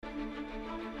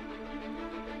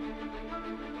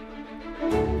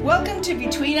Welcome to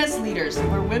Between Us Leaders,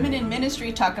 where women in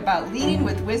ministry talk about leading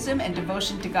with wisdom and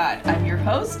devotion to God. I'm your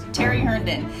host, Terry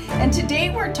Herndon, and today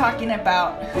we're talking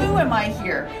about Who Am I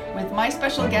Here? With my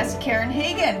special guest, Karen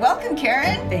Hagan. Welcome,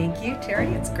 Karen. Thank you, Terry.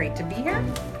 It's great to be here.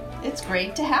 It's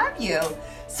great to have you.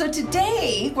 So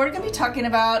today we're going to be talking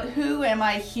about Who Am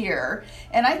I Here?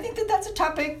 And I think that that's a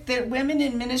topic that women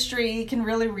in ministry can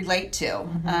really relate to.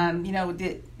 Mm-hmm.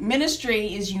 The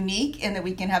ministry is unique in that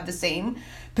we can have the same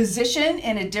position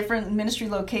in a different ministry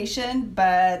location,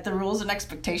 but the rules and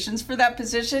expectations for that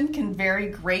position can vary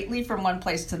greatly from one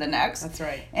place to the next. That's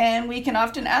right. And we can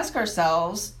often ask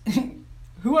ourselves,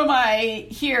 who am I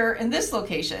here in this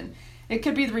location? It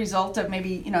could be the result of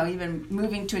maybe, even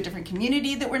moving to a different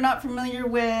community that we're not familiar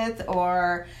with,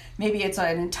 or maybe it's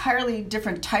an entirely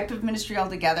different type of ministry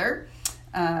altogether.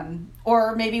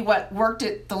 Or maybe what worked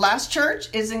at the last church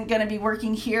isn't going to be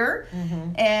working here.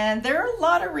 Mm-hmm. And there are a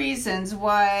lot of reasons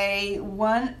why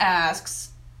one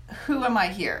asks, who am I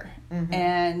here? Mm-hmm.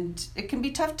 And it can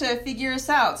be tough to figure us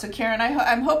out. So Karen,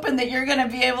 I'm hoping that you're going to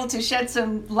be able to shed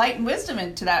some light and wisdom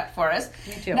into that for us.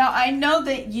 Me too. Now, I know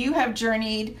that you have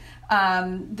journeyed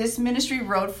this ministry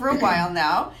road for a while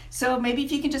now. So maybe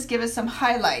if you can just give us some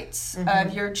highlights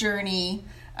of your journey,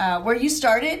 where you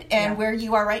started and where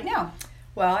you are right now.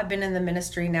 Well, I've been in the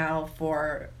ministry now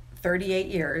for 38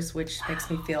 years, which makes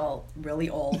me feel really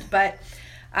old. But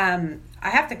I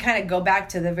have to kind of go back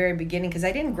to the very beginning because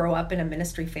I didn't grow up in a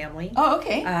ministry family. Oh,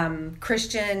 okay.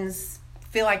 Christians,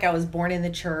 feel like I was born in the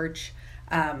church.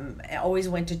 I always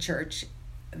went to church.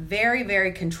 Very,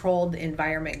 very controlled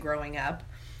environment growing up.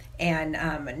 And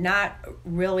not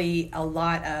really a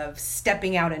lot of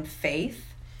stepping out in faith,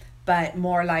 but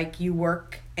more like you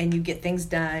work and you get things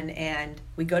done, and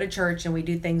we go to church and we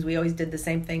do things. We always did the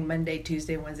same thing Monday,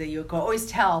 Tuesday, Wednesday. You could always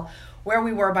tell where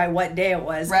we were by what day it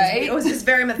was. Right. It was just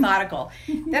very methodical.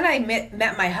 Then I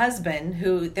met my husband,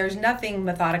 who there's nothing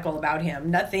methodical about him.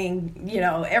 Nothing,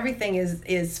 everything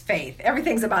is faith.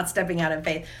 Everything's about stepping out in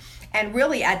faith. And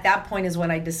really at that point is when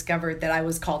I discovered that I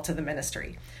was called to the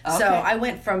ministry. Okay. So I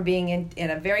went from being in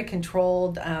a very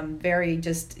controlled, very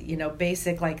just,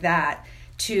 basic like that,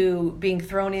 to being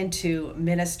thrown into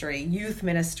ministry, youth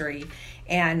ministry,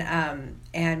 and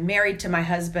married to my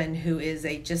husband, who is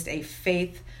just a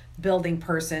faith building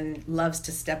person, loves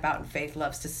to step out in faith,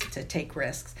 loves to take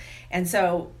risks. And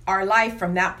so our life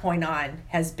from that point on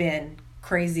has been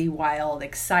crazy, wild,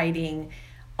 exciting,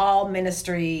 all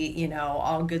ministry,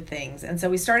 all good things. And so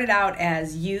we started out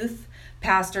as youth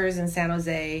pastors in San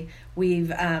Jose.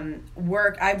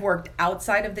 I've worked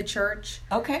outside of the church.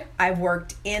 Okay. I've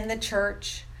worked in the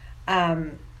church.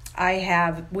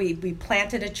 We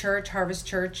planted a church, Harvest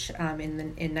Church, in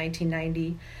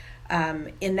 1990.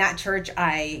 In that church,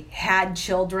 I had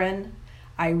children.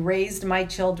 I raised my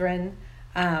children.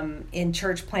 In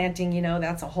church planting,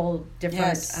 that's a whole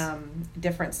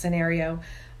different scenario.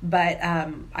 But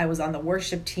I was on the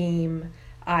worship team.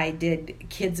 I did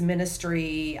kids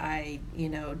ministry. I,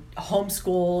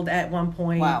 homeschooled at one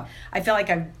point. Wow. I feel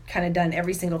like I've kind of done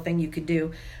every single thing you could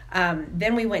do.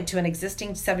 Then we went to an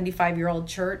existing 75-year-old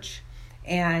church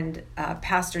and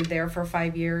pastored there for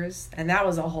 5 years. And that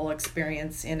was a whole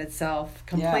experience in itself,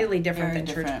 completely different than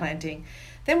church planting.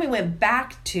 Then we went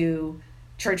back to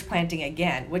church planting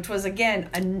again, which was,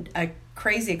 again, a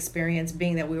crazy experience,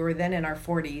 being that we were then in our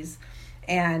 40s.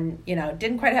 And,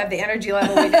 didn't quite have the energy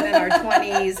level we did in our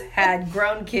 20s, had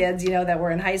grown kids, that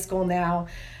were in high school now.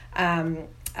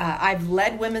 I've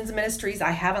led women's ministries.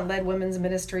 I haven't led women's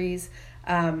ministries.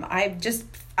 I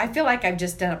feel like I've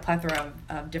just done a plethora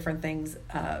of different things,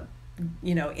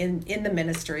 in the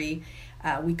ministry.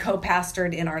 We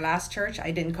co-pastored in our last church.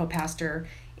 I didn't co-pastor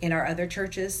in our other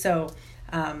churches. So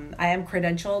I am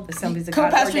credentialed, Assemblies of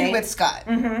God. Co-pastoring with Scott.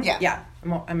 Mm-hmm. Yeah.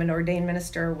 I'm an ordained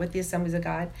minister with the Assemblies of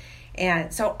God.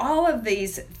 And so all of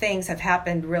these things have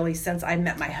happened really since I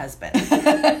met my husband.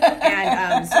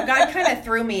 And so God kind of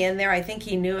threw me in there. I think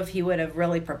he knew if he would have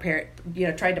really prepared,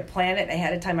 tried to plan it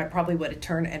ahead of time, I probably would have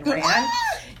turned and ran.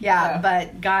 Yeah,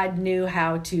 but God knew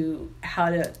how to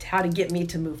get me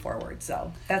to move forward.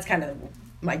 So that's kind of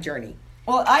my journey.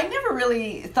 Well, I never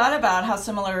really thought about how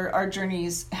similar our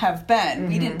journeys have been. Mm-hmm.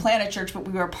 We didn't plant a church, but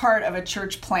we were part of a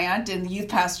church plant and youth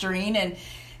pastoring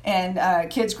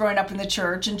and kids growing up in the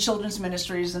church and children's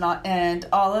ministries and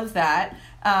all of that.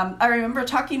 I remember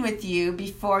talking with you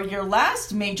before your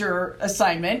last major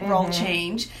assignment, role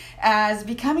change, as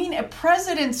becoming a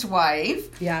president's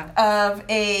wife of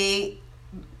a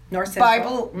North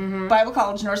Central. Bible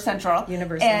College, North Central.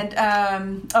 University.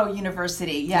 And,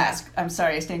 university, yes. Yeah. I'm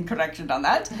sorry, I stand corrected on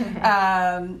that.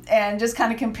 And just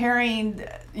kind of comparing,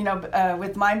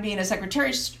 with mine being a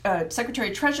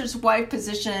secretary treasurer's wife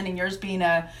position and yours being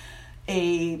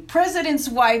a president's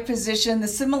wife position, the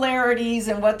similarities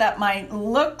and what that might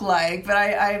look like. But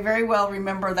I very well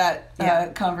remember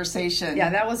that conversation. Yeah,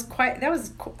 that was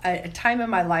a time in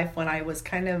my life when I was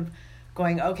kind of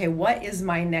going, okay, what is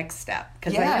my next step?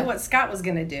 Because I knew what Scott was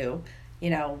going to do.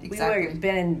 Exactly. We've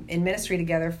been in ministry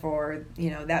together for,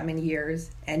 that many years.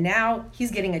 And now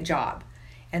he's getting a job.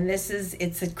 And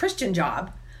it's a Christian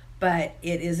job, but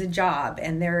it is a job.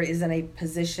 And there isn't a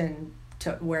position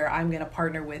to where I'm going to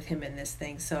partner with him in this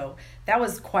thing. So that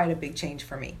was quite a big change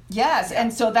for me. Yes. Yeah.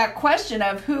 And so that question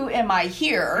of who am I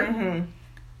here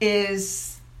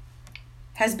has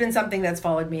been something that's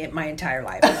followed me my entire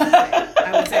life.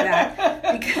 I would say that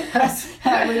because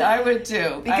I would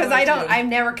too. Because I've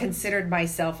never considered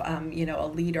myself, a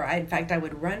leader. In fact, I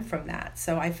would run from that.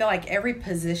 So I feel like every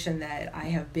position that I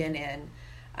have been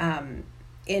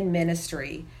in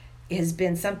ministry has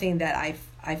been something that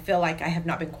I feel like I have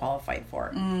not been qualified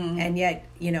for. And yet,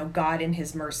 God in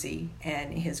his mercy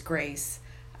and his grace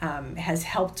has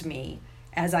helped me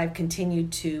as I've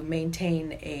continued to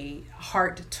maintain a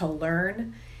heart to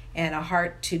learn and a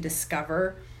heart to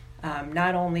discover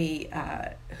not only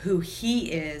who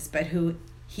he is, but who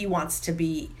he wants to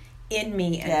be in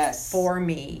me and for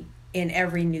me in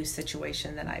every new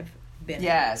situation that I've been in.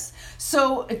 Yes.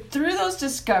 So through those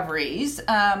discoveries,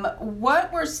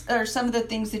 what are some of the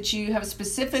things that you have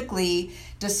specifically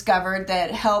discovered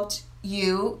that helped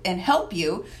you and help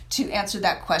you to answer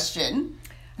that question?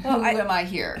 Well, who am I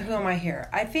here? Who am I here?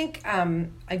 I think,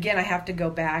 again, I have to go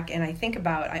back and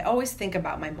I always think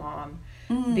about my mom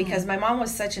because my mom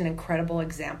was such an incredible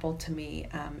example to me.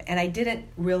 And I didn't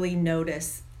really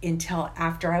notice until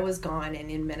after I was gone and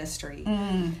in ministry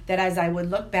that as I would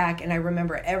look back and I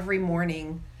remember every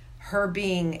morning her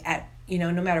being at,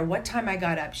 no matter what time I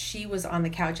got up, she was on the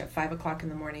couch at 5:00 in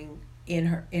the morning in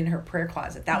her prayer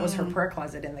closet. That was her prayer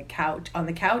closet on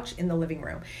the couch in the living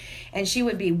room. And she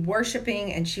would be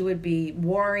worshiping and she would be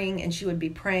warring and she would be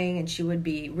praying and she would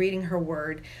be reading her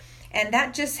word. And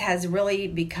that just has really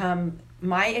become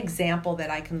my example that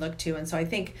I can look to. And so I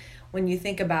think when you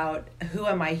think about who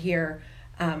am I here,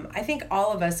 I think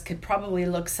all of us could probably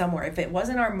look somewhere. If it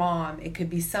wasn't our mom, it could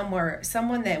be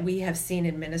someone that we have seen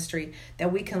in ministry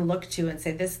that we can look to and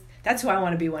say, that's who I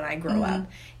want to be when I grow up,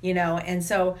 And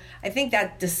so I think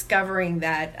that discovering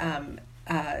that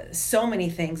so many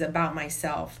things about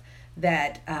myself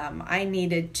that I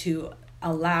needed to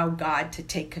allow God to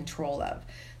take control of.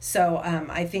 So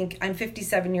I think I'm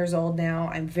 57 years old now.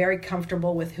 I'm very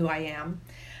comfortable with who I am.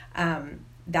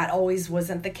 That always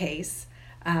wasn't the case.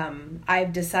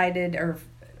 I've decided, or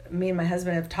me and my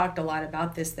husband have talked a lot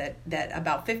about this, that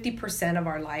about 50% of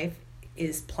our life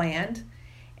is planned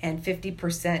and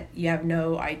 50% you have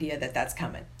no idea that that's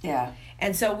coming. Yeah.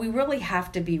 And so we really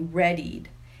have to be readied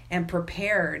and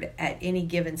prepared at any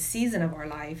given season of our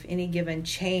life, any given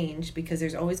change, because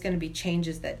there's always going to be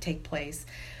changes that take place.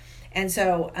 And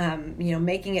so,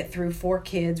 making it through 4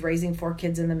 kids, raising 4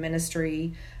 kids in the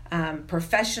ministry,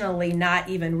 professionally, not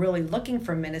even really looking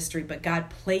for ministry, but God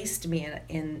placed me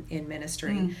in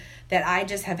ministry, that I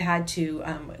just have had to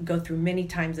go through many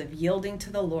times of yielding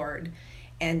to the Lord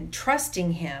and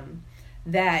trusting him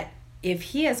that if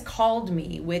he has called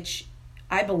me, which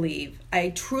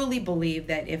I truly believe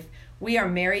that if we are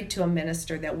married to a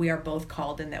minister, that we are both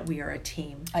called and that we are a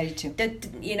team. I do too. That,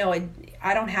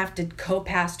 I don't have to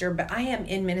co-pastor, but I am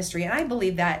in ministry. And I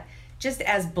believe that just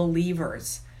as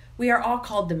believers, we are all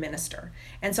called to minister.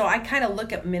 And so I kind of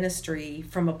look at ministry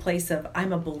from a place of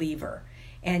I'm a believer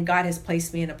and God has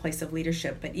placed me in a place of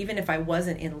leadership. But even if I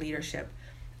wasn't in leadership,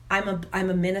 I'm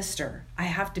a minister. I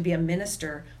have to be a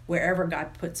minister wherever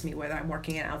God puts me, whether I'm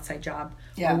working an outside job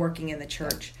or working in the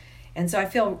church. And so I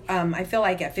feel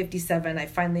like at 57, I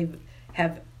finally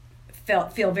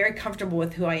feel very comfortable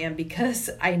with who I am because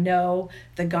I know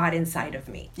the God inside of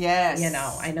me. Yes.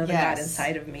 I know the God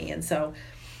inside of me. And so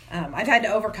I've had to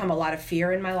overcome a lot of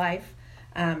fear in my life,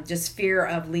 just fear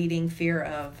of leading, fear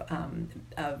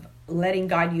of letting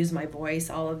God use my voice,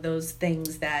 all of those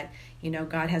things that,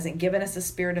 God hasn't given us a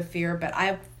spirit of fear, but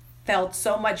I've felt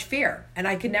so much fear and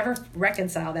I could never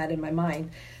reconcile that in my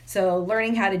mind. So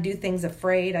learning how to do things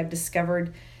afraid, I've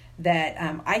discovered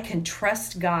that I can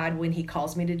trust God when he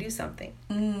calls me to do something,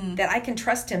 that I can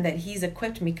trust him that he's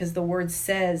equipped me because the word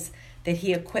says that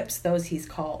he equips those he's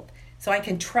called. So I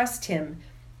can trust him.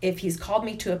 If he's called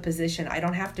me to a position, I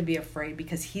don't have to be afraid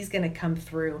because he's going to come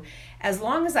through as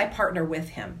long as I partner with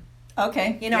him.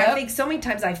 Okay. You know, Yep. I think so many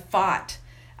times I fought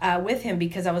with him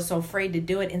because I was so afraid to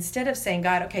do it. Instead of saying,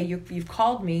 God, okay, you've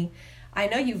called me. I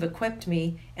know you've equipped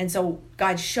me. And so,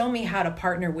 God, show me how to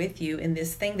partner with you in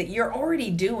this thing that you're already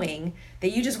doing,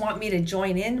 that you just want me to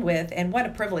join in with. And what a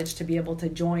privilege to be able to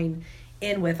join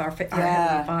in with our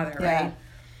Heavenly Father, right?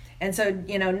 And so,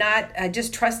 you know, not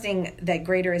just trusting that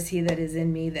greater is he that is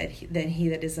in me than he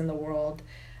that is in the world.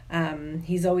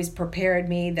 He's always prepared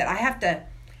me that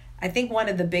I think one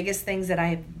of the biggest things that I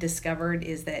have discovered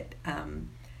is that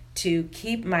to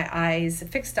keep my eyes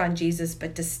fixed on Jesus,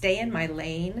 but to stay in my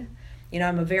lane. You know,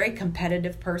 I'm a very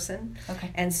competitive person.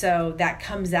 Okay. And so that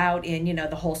comes out in, you know,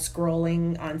 the whole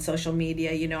scrolling on social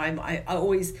media. You know, I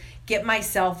always get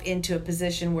myself into a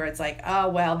position where it's like, oh,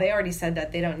 well, they already said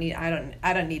that.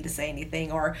 I don't need to say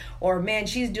anything. Or man,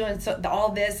 she's doing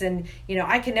all this and, you know,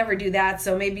 I can never do that.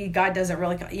 So maybe God doesn't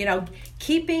really, you know,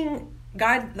 keeping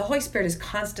God, the Holy Spirit is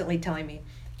constantly telling me,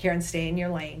 Karen, stay in your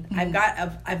lane.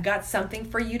 Mm-hmm. I've got something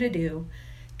for you to do.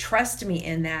 Trust me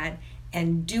in that.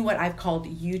 And do what I've called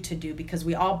you to do, because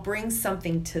we all bring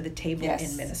something to the table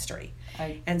in ministry.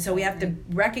 And so we have to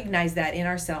recognize that in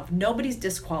ourselves. Nobody's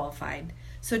disqualified.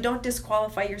 So don't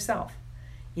disqualify yourself.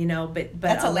 You know, but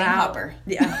that's a lane hopper.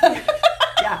 Yeah.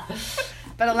 Yeah.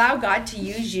 But allow God to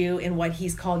use you in what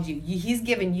he's called you. He's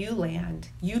given you land.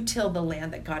 You till the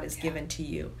land that God has given to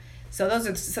you. So those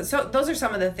are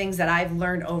some of the things that I've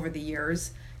learned over the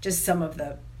years. Just some of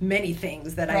the many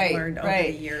things that I've learned over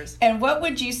the years. And what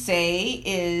would you say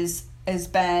has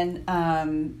been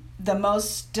the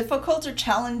most difficult or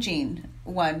challenging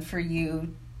one for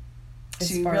you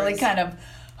to really kind of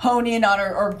hone in on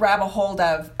or grab a hold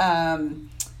of?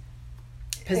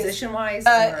 Position-wise?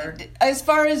 As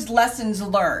far as lessons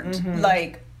learned. Mm-hmm.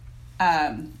 Like,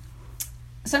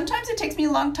 sometimes it takes me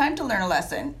a long time to learn a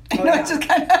lesson. It's just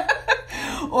kind of...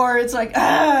 Or it's like,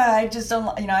 I just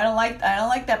don't, you know, I don't like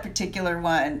that particular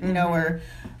one, you know, or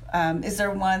is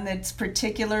there one that's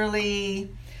particularly...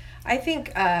 I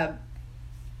think,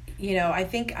 you know, I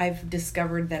think I've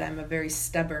discovered that I'm a very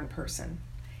stubborn person.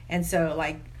 And so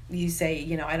like you say,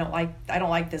 you know, I don't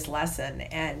like this lesson.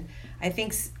 And I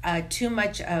think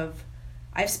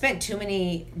I've spent too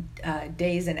many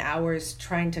days and hours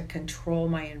trying to control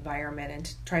my environment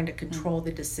and trying to control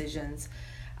the decisions.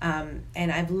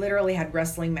 And I've literally had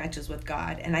wrestling matches with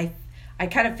God. And I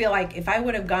kind of feel like if I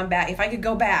could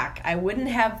go back, I wouldn't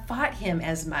have fought him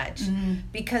as much,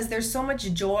 because there's so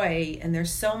much joy and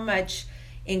there's so much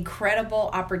incredible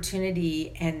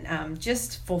opportunity and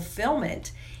just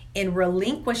fulfillment in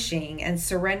relinquishing and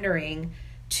surrendering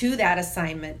to that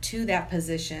assignment, to that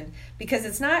position, because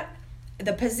it's not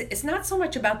so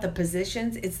much about the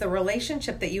positions, it's the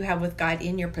relationship that you have with God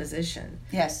in your position.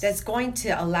 Yes. That's going to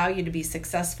allow you to be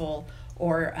successful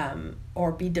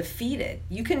or be defeated.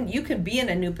 You can be in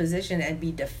a new position and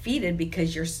be defeated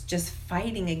because you're just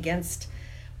fighting against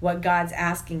what God's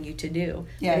asking you to do.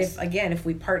 Yes. But if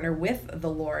we partner with the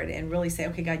Lord and really say,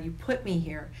 okay, God, you put me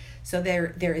here. So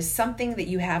there is something that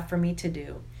you have for me to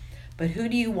do. But who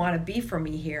do you want to be for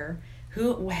me here?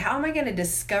 How am I going to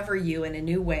discover you in a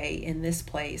new way in this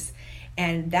place?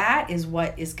 And that is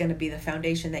what is going to be the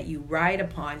foundation that you ride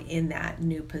upon in that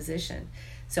new position.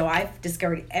 So I've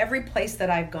discovered every place that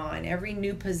I've gone, every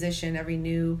new position, every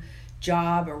new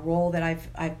job or role that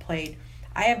I've played,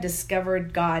 I have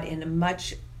discovered God in a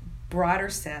much broader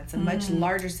sense, a much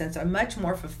larger sense, a much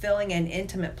more fulfilling and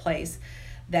intimate place,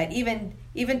 that even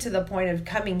to the point of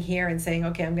coming here and saying,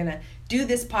 okay, I'm going to do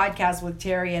this podcast with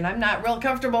Terry, and I'm not real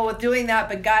comfortable with doing that,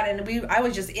 but God, I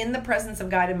was just in the presence of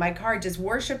God in my car, just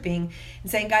worshiping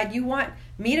and saying, God, you want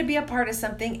me to be a part of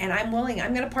something, and I'm willing,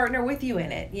 I'm going to partner with you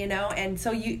in it, you know? And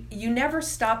so you never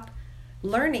stop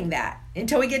learning that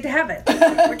until we get to heaven.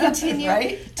 We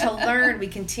continue to learn, we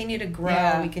continue to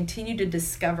grow, we continue to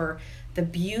discover the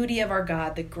beauty of our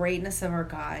God, the greatness of our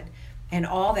God, and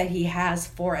all that he has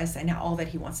for us and all that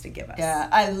he wants to give us. Yeah,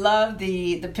 I love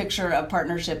the picture of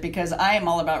partnership, because I am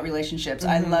all about relationships.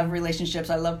 I love relationships.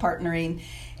 I love partnering.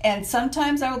 And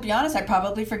sometimes, I will be honest, I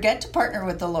probably forget to partner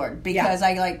with the Lord, because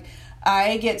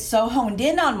I get so honed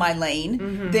in on my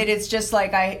lane that it's just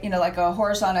like like a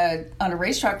horse on a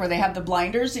racetrack where they have the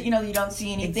blinders that, you don't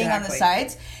see anything on the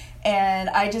sides. And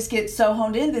I just get so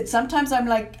honed in that sometimes I'm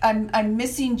like, I'm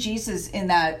missing Jesus in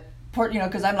that part,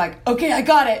 because I'm like, okay, I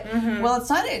got it. Well, it's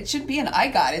not, it shouldn't be an I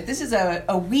got it. This is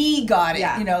a we got it,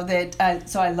 that,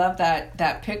 so I love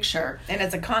that picture. And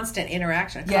it's a constant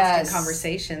interaction, a constant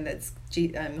conversation that's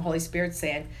Holy Spirit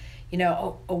saying,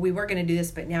 we were going to do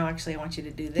this, but now actually I want you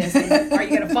to do this. Are you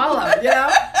going to follow?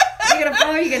 you're going to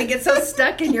follow, you're going to get so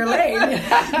stuck in your lane.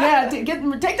 Yeah, take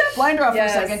that blinder off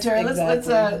Yes, for a second, Terry.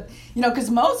 exactly. Let's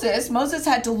because Moses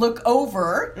had to look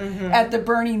over at the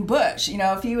burning bush.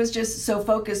 If he was just so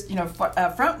focused,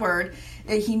 frontward,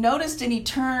 he noticed and he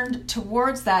turned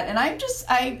towards that. And I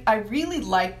really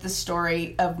like the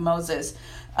story of Moses.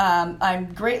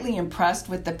 I'm greatly impressed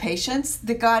with the patience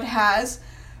that God has,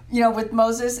 with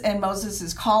Moses and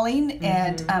Moses' calling.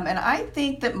 And I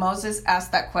think that Moses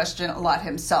asked that question a lot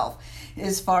himself,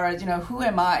 as far as, who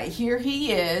am I? Here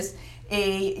he is,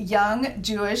 a young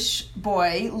Jewish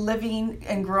boy living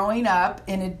and growing up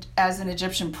as an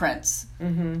Egyptian prince.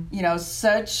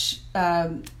 Such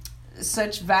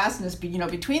vastness,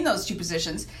 between those two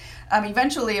positions.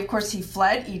 Eventually, of course, he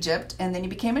fled Egypt, and then he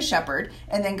became a shepherd,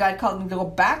 and then God called him to go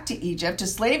back to Egypt to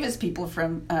slave his people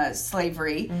from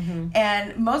slavery.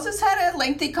 And Moses had a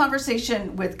lengthy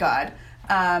conversation with God,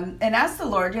 and asked the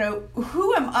Lord,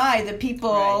 who am I that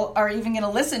people are even going to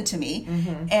listen to me?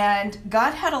 And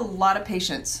God had a lot of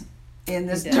patience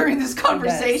during this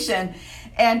conversation.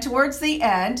 And towards the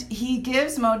end, he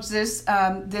gives Moses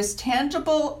this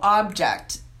tangible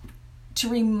object to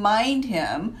remind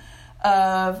him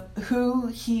of who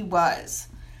he was.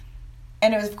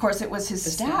 And it was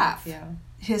his staff.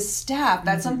 His staff.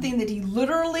 That's something that he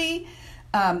literally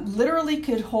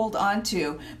could hold on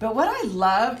to. But what I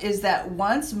love is that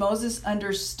once Moses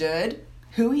understood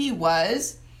who he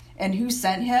was and who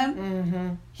sent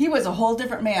him, he was a whole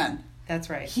different man. That's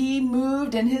right. He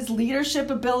moved, and his leadership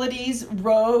abilities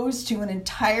rose to an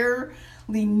entirely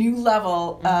new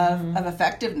level of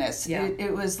effectiveness.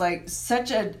 It was like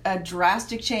such a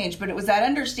drastic change, but it was that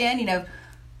understanding of,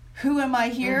 who am I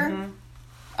here?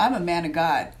 I'm a man of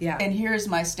God, and here's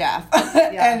my staff.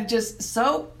 And just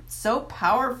so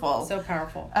powerful. So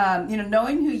powerful.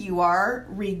 Knowing who you are,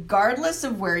 regardless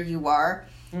of where you are,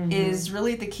 is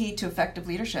really the key to effective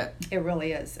leadership. It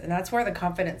really is. And that's where the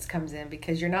confidence comes in,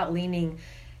 because you're not leaning,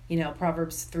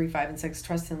 Proverbs 3, 5, and 6,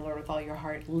 trust in the Lord with all your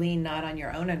heart. Lean not on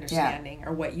your own understanding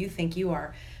or what you think you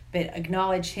are, but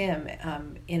acknowledge him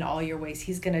in all your ways.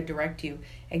 He's going to direct you.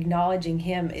 Acknowledging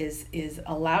him is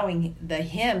allowing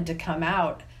him to come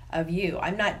out of you.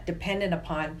 I'm not dependent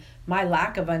upon my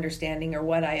lack of understanding or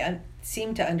what I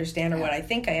seem to understand or what I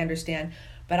think I understand,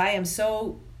 but I am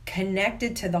so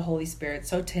connected to the Holy Spirit,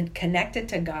 so connected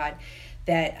to God,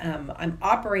 that I'm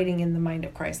operating in the mind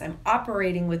of Christ. I'm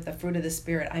operating with the fruit of the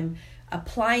Spirit. I'm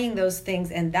applying those things,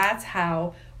 and that's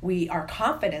how our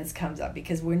confidence comes up,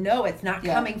 because we know it's not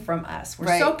coming from us.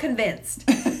 We're so convinced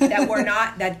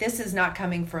that this is not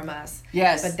coming from us.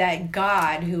 Yes. But that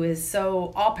God, who is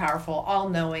so all-powerful,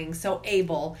 all-knowing, so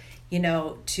able,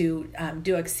 to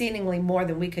do exceedingly more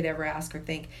than we could ever ask or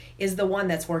think, is the one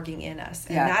that's working in us.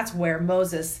 And that's where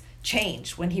Moses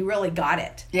changed, when he really got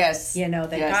it. Yes.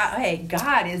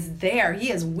 God is there. He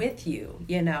is with you,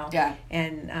 Yeah.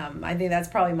 And I think that's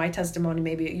probably my testimony,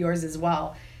 maybe yours as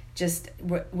well. Just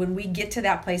when we get to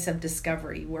that place of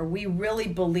discovery where we really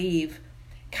believe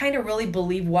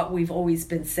what we've always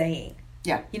been saying.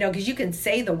 Yeah. Because you can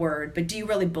say the word, but do you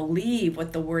really believe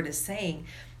what the word is saying?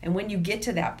 And when you get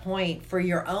to that point for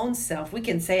your own self, we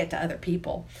can say it to other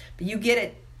people, but you get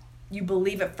it, you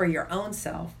believe it for your own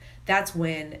self. That's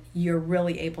when you're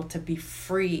really able to be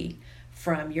free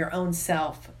from your own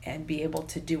self and be able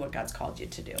to do what God's called you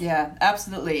to do. Yeah,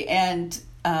 absolutely. And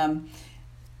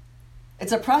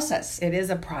it's a process. It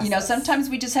is a process. Sometimes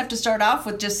we just have to start off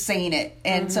with just saying it.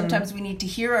 And sometimes we need to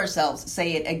hear ourselves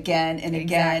say it again and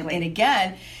again and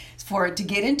again for it to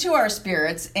get into our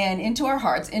spirits and into our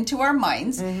hearts, into our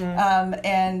minds.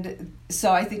 And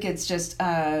so I think it's just,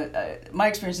 my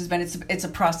experience has been, it's a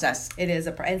process. It is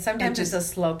and sometimes it's a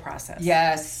slow process.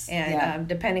 Yes. And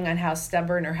depending on how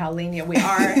stubborn or how lenient we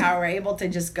are, how we're able to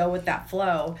just go with that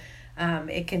flow,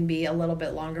 it can be a little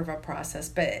bit longer of a process.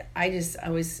 But I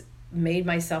always made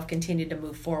myself continue to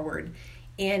move forward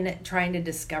in trying to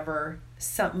discover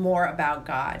more about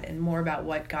God and more about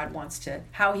what God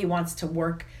how he wants to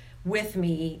work with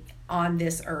me on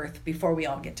this earth before we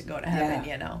all get to go to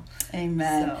heaven,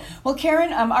 Amen. So. Well,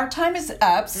 Karen, our time is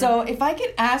up. So if I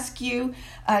could ask you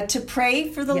to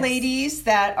pray for the ladies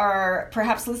that are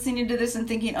perhaps listening to this and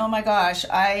thinking, oh my gosh,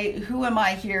 who am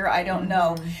I here? I don't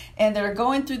know. And they're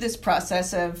going through this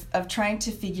process of trying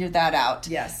to figure that out.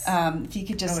 Yes. If you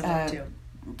could just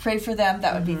pray for them,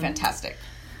 that would be fantastic.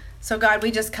 So God, we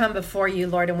just come before you,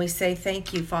 Lord, and we say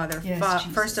thank you, Father. Yes,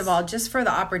 first of all, just for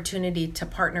the opportunity to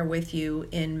partner with you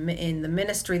in the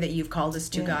ministry that you've called us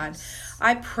to, God.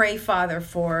 I pray, Father,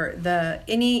 for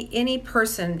any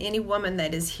person, any woman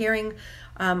that is hearing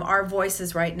our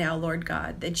voices right now, Lord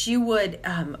God, that you would,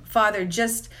 Father,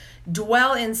 just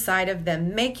Dwell inside of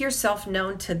them. Make yourself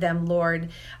known to them, Lord.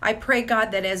 I pray,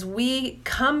 God, that as we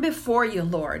come before you,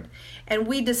 Lord, and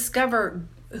we discover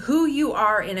who you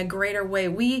are in a greater way,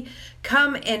 we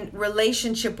come in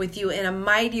relationship with you in a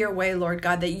mightier way, Lord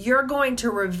God, that you're going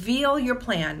to reveal your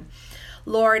plan,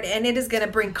 Lord, and it is going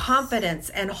to bring confidence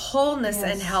and wholeness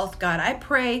and health, God. I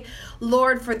pray,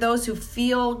 Lord, for those who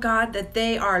feel, God, that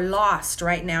they are lost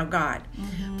right now, God.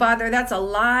 Father, that's a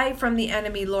lie from the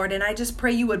enemy, Lord, and I just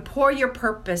pray you would pour your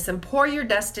purpose and pour your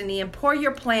destiny and pour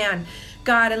your plan,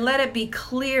 God, and let it be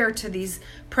clear to these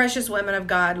precious women of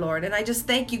God, Lord. And I just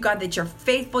thank you, God, that you're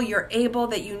faithful, you're able,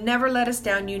 that you never let us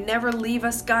down, you never leave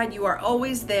us, God. You are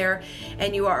always there,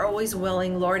 and you are always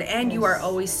willing, Lord, and you are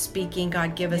always speaking,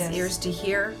 God. Give us ears to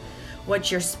hear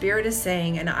what your Spirit is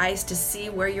saying and eyes to see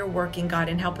where you're working, God,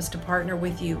 and help us to partner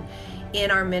with you in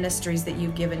our ministries that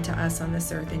you've given to us on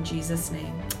this earth. In Jesus'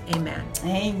 name, amen.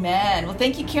 Amen. Well,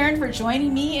 thank you, Karen, for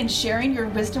joining me and sharing your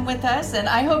wisdom with us. And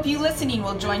I hope you listening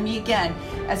will join me again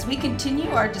as we continue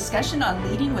our discussion on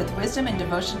leading with wisdom and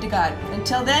devotion to God.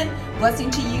 Until then,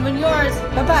 blessing to you and yours.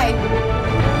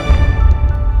 Bye-bye.